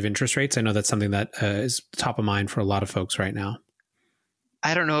see negative interest rates? I know that's something that is top of mind for a lot of folks right now.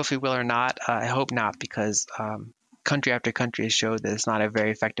 I don't know if we will or not. I hope not, because country after country has showed that it's not a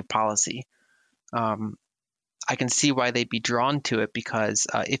very effective policy. I can see why they'd be drawn to it, because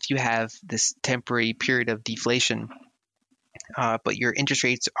if you have this temporary period of deflation, but your interest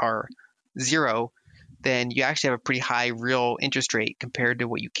rates are zero, then you actually have a pretty high real interest rate compared to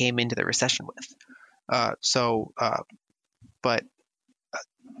what you came into the recession with. But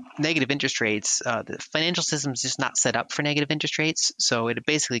negative interest rates, the financial system is just not set up for negative interest rates. So it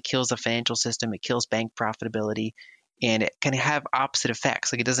basically kills the financial system. It kills bank profitability, and it can have opposite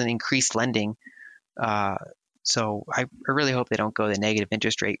effects. Like, it doesn't increase lending. So I really hope they don't go the negative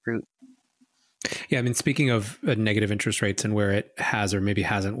interest rate route. Yeah, I mean, speaking of negative interest rates and where it has or maybe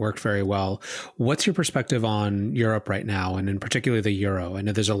hasn't worked very well, what's your perspective on Europe right now, and in particular the euro? I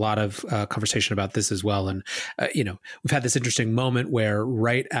know there's a lot of conversation about this as well. And, we've had this interesting moment where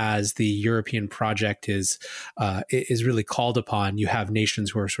right as the European project is really called upon, you have nations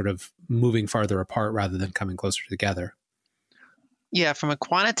who are sort of moving farther apart rather than coming closer together. Yeah, from a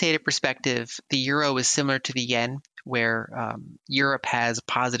quantitative perspective, the euro is similar to the yen, where Europe has a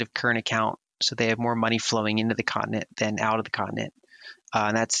positive current account. So they have more money flowing into the continent than out of the continent.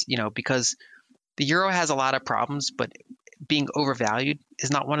 And that's, because the euro has a lot of problems, but being overvalued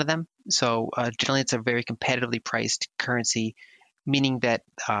is not one of them. So generally, it's a very competitively priced currency, meaning that,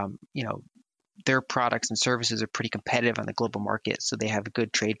 their products and services are pretty competitive on the global market. So they have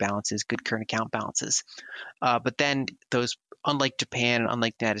good trade balances, good current account balances. But then those, unlike Japan,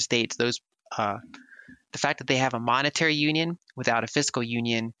 unlike the United States, the fact that they have a monetary union without a fiscal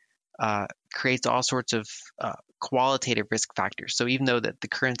union creates all sorts of qualitative risk factors. So even though that the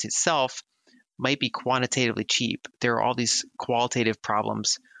currency itself might be quantitatively cheap, there are all these qualitative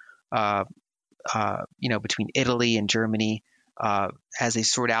problems, between Italy and Germany as they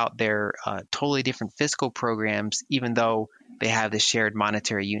sort out their totally different fiscal programs, even though they have this shared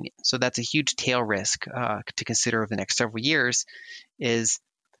monetary union. So that's a huge tail risk to consider over the next several years. Is,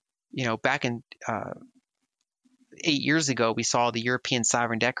 back in 8 years ago, we saw the European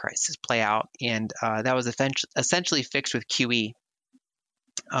sovereign debt crisis play out, and that was essentially fixed with QE.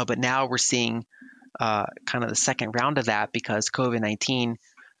 But now we're seeing kind of the second round of that, because COVID-19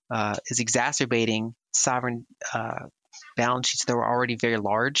 is exacerbating sovereign balance sheets that were already very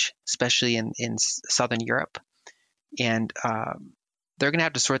large, especially in Southern Europe. And they're going to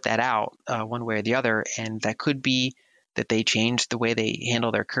have to sort that out one way or the other, and that could be that they change the way they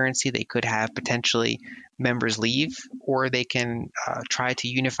handle their currency. They could have potentially members leave, or they can try to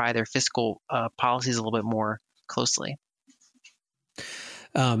unify their fiscal policies a little bit more closely.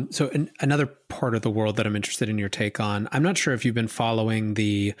 So another part of the world that I'm interested in your take on, I'm not sure if you've been following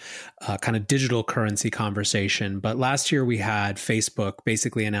the kind of digital currency conversation, but last year we had Facebook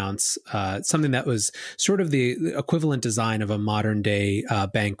basically announce something that was sort of the equivalent design of a modern day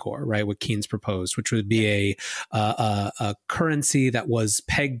Bancor, right? What Keynes proposed, which would be a currency that was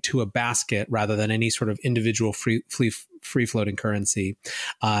pegged to a basket rather than any sort of individual free-floating currency.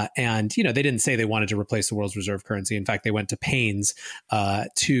 And, they didn't say they wanted to replace the world's reserve currency. In fact, they went to pains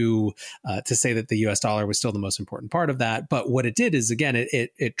to say that the US dollar was still the most important part of that. But what it did is, again,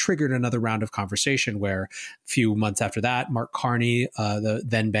 it triggered another round of conversation where a few months after that, Mark Carney, the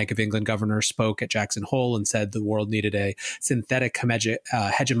then Bank of England governor, spoke at Jackson Hole and said the world needed a synthetic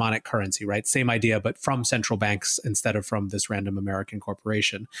hegemonic currency, right? Same idea, but from central banks instead of from this random American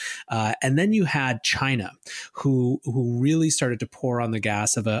corporation. And then you had China, who really started to pour on the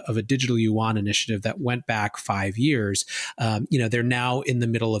gas of a digital yuan initiative that went back 5 years. They're now in the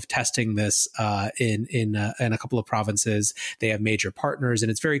middle of testing this in a couple of provinces. They have major partners, and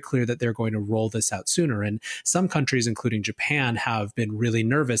it's very clear that they're going to roll this out sooner. And some countries, including Japan, have been really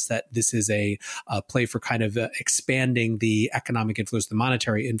nervous that this is a play for kind of expanding the economic influence, the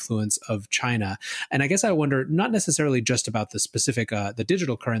monetary influence of China. And I guess I wonder, not necessarily just about the specific, the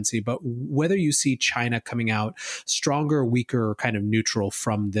digital currency, but whether you see China coming out stronger, weaker, or kind of neutral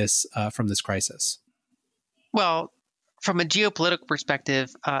from this crisis. Well, from a geopolitical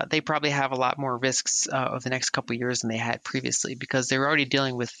perspective, they probably have a lot more risks over the next couple of years than they had previously, because they were already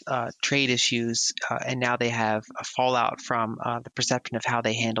dealing with trade issues, and now they have a fallout from the perception of how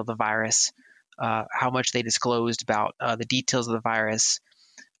they handle the virus, how much they disclosed about the details of the virus.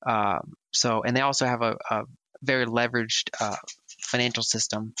 And they also have a very leveraged financial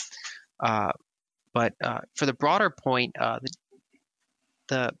system. But for the broader point,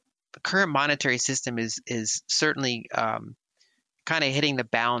 the the current monetary system is certainly kind of hitting the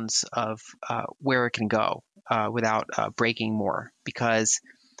bounds of where it can go without breaking more. Because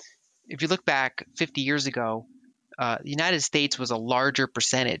if you look back 50 years ago, the United States was a larger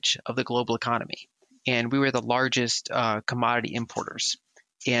percentage of the global economy, and we were the largest commodity importers.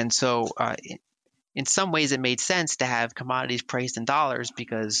 And so in some ways, it made sense to have commodities priced in dollars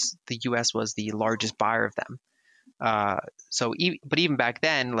because the U.S. was the largest buyer of them. But even back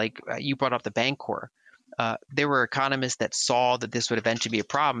then, like you brought up the Bancor, there were economists that saw that this would eventually be a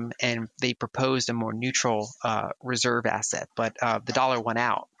problem, and they proposed a more neutral reserve asset. But the dollar won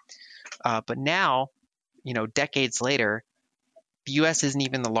out. But now, decades later, the U.S. isn't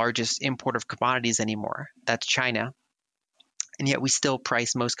even the largest importer of commodities anymore. That's China. And yet we still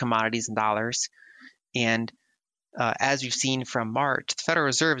price most commodities in dollars. And as we've seen from March, the Federal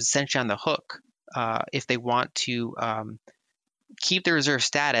Reserve is essentially on the hook. If they want to keep the reserve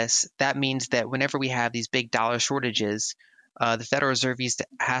status, that means that whenever we have these big dollar shortages, the Federal Reserve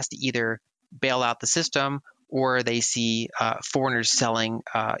has to either bail out the system or they see foreigners selling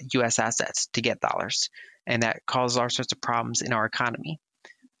U.S. assets to get dollars. And that causes all sorts of problems in our economy.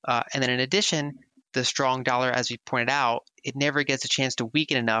 And then in addition, the strong dollar, as we pointed out, it never gets a chance to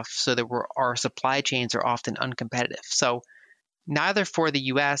weaken enough so that our supply chains are often uncompetitive. So neither for the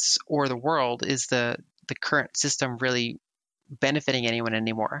U.S. or the world is the current system really benefiting anyone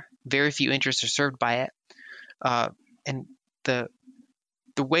anymore. Very few interests are served by it. And the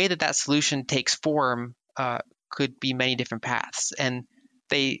way that solution takes form could be many different paths. And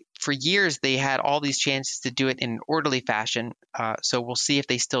for years, they had all these chances to do it in an orderly fashion. So we'll see if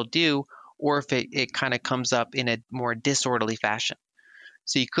they still do, or if it kind of comes up in a more disorderly fashion.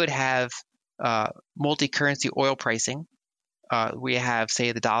 So you could have multi-currency oil pricing. We have,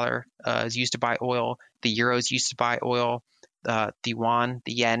 say, the dollar is used to buy oil, the euro is used to buy oil, the yuan,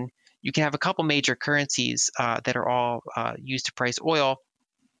 the yen. You can have a couple major currencies that are all used to price oil,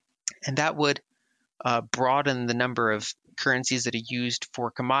 and that would broaden the number of currencies that are used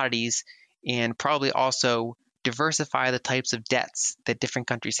for commodities and probably also diversify the types of debts that different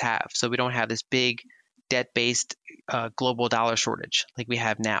countries have. So we don't have this big debt-based global dollar shortage like we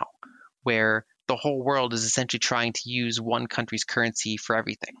have now, where the whole world is essentially trying to use one country's currency for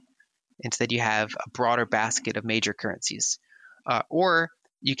everything. Instead, you have a broader basket of major currencies. Or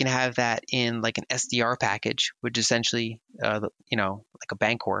you can have that in like an SDR package, which is essentially, like a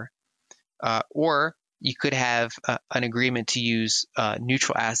Bancor. Or you could have an agreement to use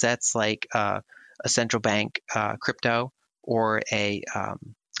neutral assets like a central bank crypto or a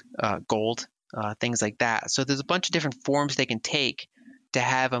gold, things like that. So there's a bunch of different forms they can take to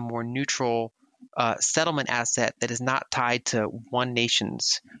have a more neutral settlement asset that is not tied to one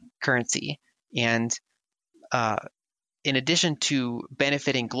nation's currency. And in addition to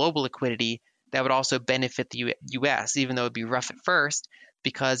benefiting global liquidity, that would also benefit the U.S., even though it would be rough at first,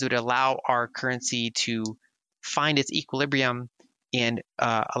 because it would allow our currency to find its equilibrium and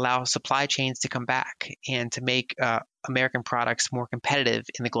allow supply chains to come back and to make American products more competitive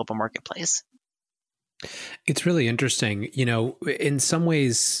in the global marketplace. It's really interesting. In some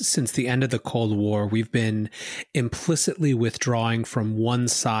ways, since the end of the Cold War, we've been implicitly withdrawing from one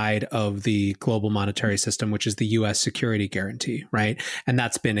side of the global monetary system, which is the U.S. security guarantee, right? And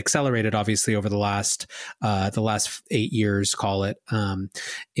that's been accelerated, obviously, over the last 8 years, call it,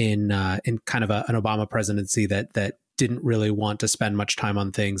 in kind of an Obama presidency that didn't really want to spend much time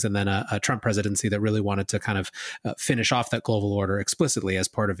on things, and then a Trump presidency that really wanted to kind of finish off that global order explicitly as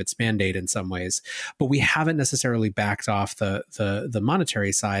part of its mandate in some ways. But we haven't necessarily backed off the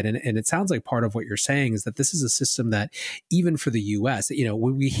monetary side. And it sounds like part of what you're saying is that this is a system that even for the US,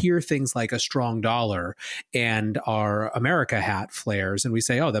 when we hear things like a strong dollar and our America hat flares and we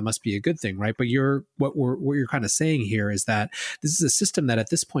say, oh, that must be a good thing, right? But what you're kind of saying here is that this is a system that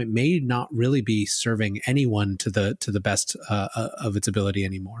at this point may not really be serving anyone to the best of its ability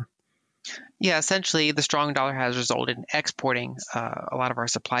anymore. Yeah, essentially, the strong dollar has resulted in exporting a lot of our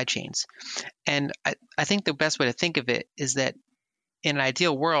supply chains. And I think the best way to think of it is that in an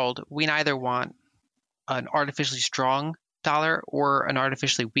ideal world, we neither want an artificially strong dollar or an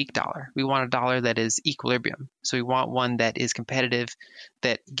artificially weak dollar. We want a dollar that is equilibrium. So we want one that is competitive,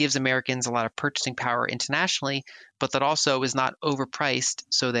 that gives Americans a lot of purchasing power internationally, but that also is not overpriced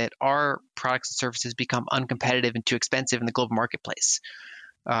so that our products and services become uncompetitive and too expensive in the global marketplace.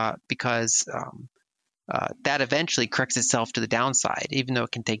 Because that eventually corrects itself to the downside, even though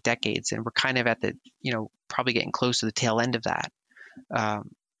it can take decades. And we're kind of at the, probably getting close to the tail end of that.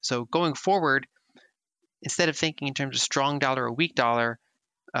 So going forward, instead of thinking in terms of strong dollar or weak dollar,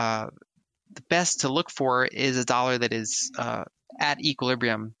 the best to look for is a dollar that is at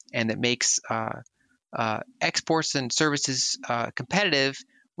equilibrium and that makes exports and services competitive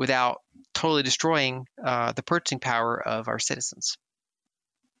without totally destroying the purchasing power of our citizens.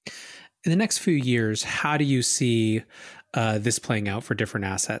 In the next few years, how do you see this playing out for different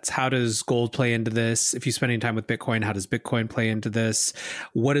assets? How does gold play into this? If you spend any time with Bitcoin, how does Bitcoin play into this?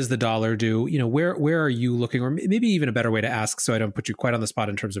 What does the dollar do? Where are you looking? Or maybe even a better way to ask, so I don't put you quite on the spot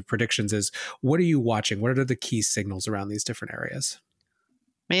in terms of predictions, is what are you watching? What are the key signals around these different areas?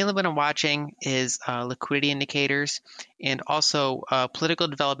 Mainly what I'm watching is liquidity indicators and also political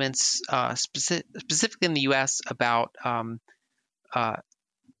developments, specifically in the U.S. about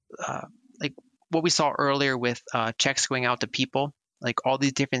like what we saw earlier with checks going out to people, like all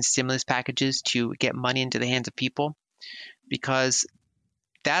these different stimulus packages to get money into the hands of people, because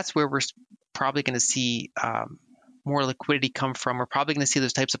that's where we're probably going to see more liquidity come from. We're probably going to see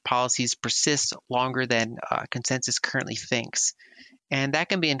those types of policies persist longer than consensus currently thinks. And that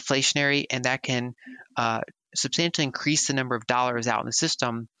can be inflationary, and that can substantially increase the number of dollars out in the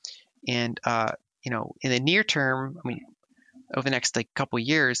system. And, in the near term, over the next couple of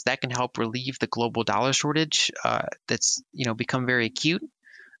years, that can help relieve the global dollar shortage that's become very acute.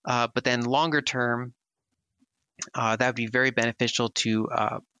 But then longer term, that would be very beneficial to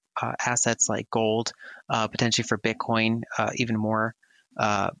assets like gold, potentially for Bitcoin, even more.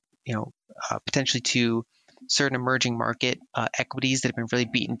 Potentially to certain emerging market equities that have been really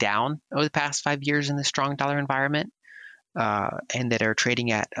beaten down over the past 5 years in the strong dollar environment, and that are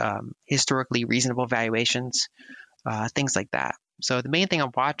trading at historically reasonable valuations. Things like that. So the main thing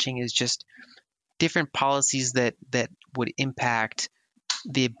I'm watching is just different policies that would impact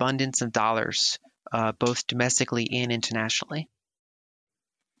the abundance of dollars, both domestically and internationally.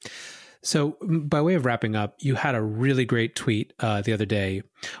 So by way of wrapping up, you had a really great tweet the other day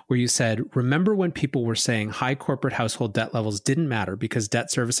where you said, remember when people were saying high corporate household debt levels didn't matter because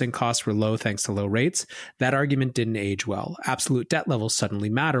debt servicing costs were low thanks to low rates? That argument didn't age well. Absolute debt levels suddenly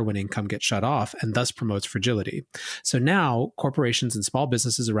matter when income gets shut off and thus promotes fragility. So now corporations and small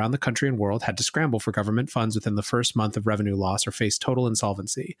businesses around the country and world had to scramble for government funds within the first month of revenue loss or face total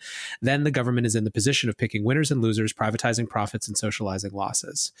insolvency. Then the government is in the position of picking winners and losers, privatizing profits and socializing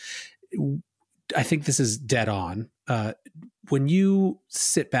losses. I think this is dead on. When you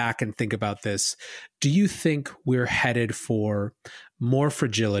sit back and think about this, do you think we're headed for more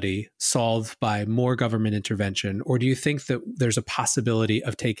fragility solved by more government intervention? Or do you think that there's a possibility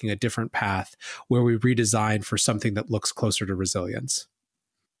of taking a different path where we redesign for something that looks closer to resilience?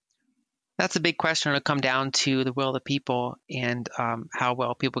 That's a big question. It'll come down to the will of the people and how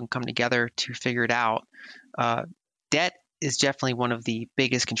well people can come together to figure it out. Debt is definitely one of the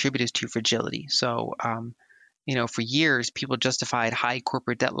biggest contributors to fragility. So, for years, people justified high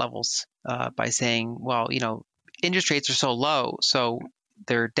corporate debt levels by saying, well, interest rates are so low, so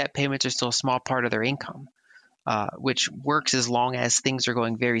their debt payments are still a small part of their income, which works as long as things are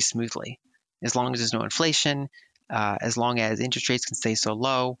going very smoothly. As long as there's no inflation, as long as interest rates can stay so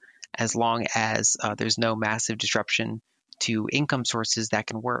low, as long as there's no massive disruption to income sources, that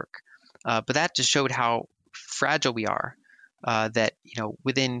can work. But that just showed how fragile we are. That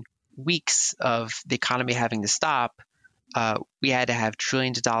within weeks of the economy having to stop, we had to have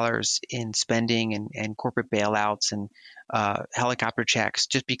trillions of dollars in spending and corporate bailouts and helicopter checks,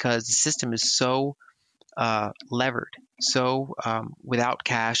 just because the system is so levered, so without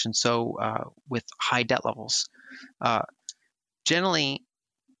cash, and so with high debt levels. Generally,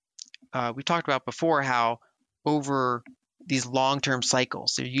 we talked about before how over these long-term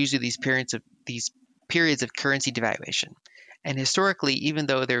cycles, there are usually these periods of currency devaluation. And historically, even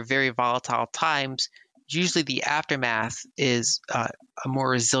though they're very volatile times, usually the aftermath is a more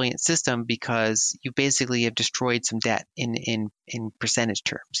resilient system because you basically have destroyed some debt in percentage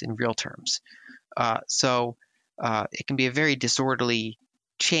terms, in real terms. So it can be a very disorderly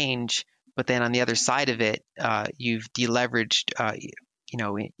change, but then on the other side of it, you've deleveraged,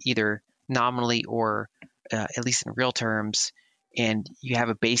 either nominally or at least in real terms, and you have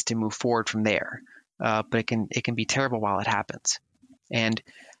a base to move forward from there. But it can be terrible while it happens. And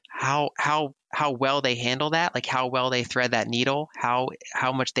how well they handle that, like how well they thread that needle, how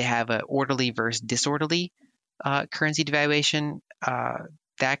much they have an orderly versus disorderly currency devaluation,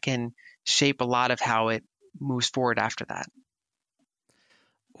 that can shape a lot of how it moves forward after that.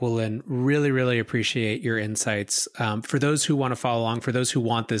 Well, Lyn, really, really appreciate your insights. For those who want to follow along, for those who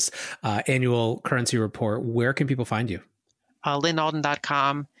want this annual currency report, where can people find you?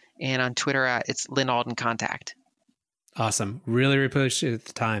 LynAlden.com. And on Twitter, it's Lyn Alden Contact. Awesome. Really appreciate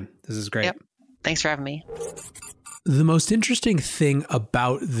the time. This is great. Yep. Thanks for having me. The most interesting thing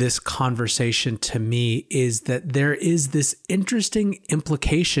about this conversation to me is that there is this interesting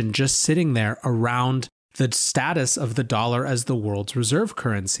implication just sitting there around the status of the dollar as the world's reserve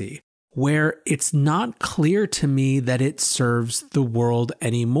currency, where it's not clear to me that it serves the world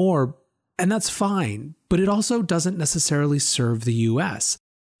anymore, and that's fine, but it also doesn't necessarily serve the US.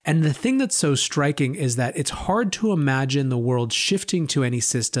 And the thing that's so striking is that it's hard to imagine the world shifting to any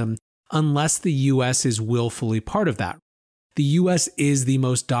system unless the US is willfully part of that. The US is the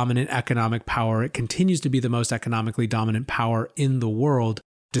most dominant economic power. It continues to be the most economically dominant power in the world,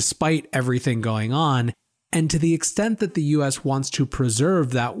 despite everything going on. And to the extent that the US wants to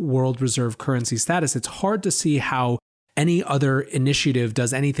preserve that world reserve currency status, it's hard to see how any other initiative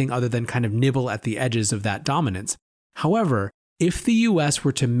does anything other than kind of nibble at the edges of that dominance. However, if the US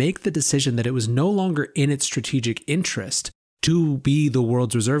were to make the decision that it was no longer in its strategic interest to be the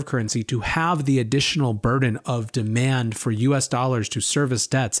world's reserve currency, to have the additional burden of demand for US dollars to service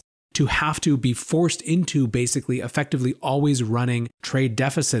debts, to have to be forced into basically effectively always running trade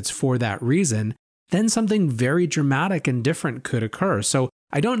deficits for that reason, then something very dramatic and different could occur. So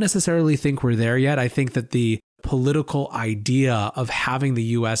I don't necessarily think we're there yet. I think that the political idea of having the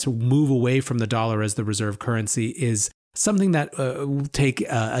US move away from the dollar as the reserve currency is something that will take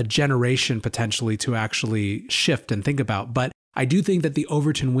a generation potentially to actually shift and think about. But I do think that the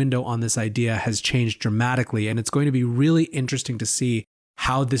Overton window on this idea has changed dramatically, and it's going to be really interesting to see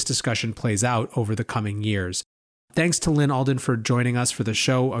how this discussion plays out over the coming years. Thanks to Lyn Alden for joining us for the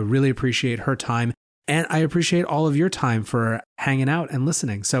show. I really appreciate her time, and I appreciate all of your time for hanging out and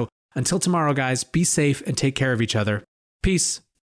listening. So until tomorrow, guys, be safe and take care of each other. Peace.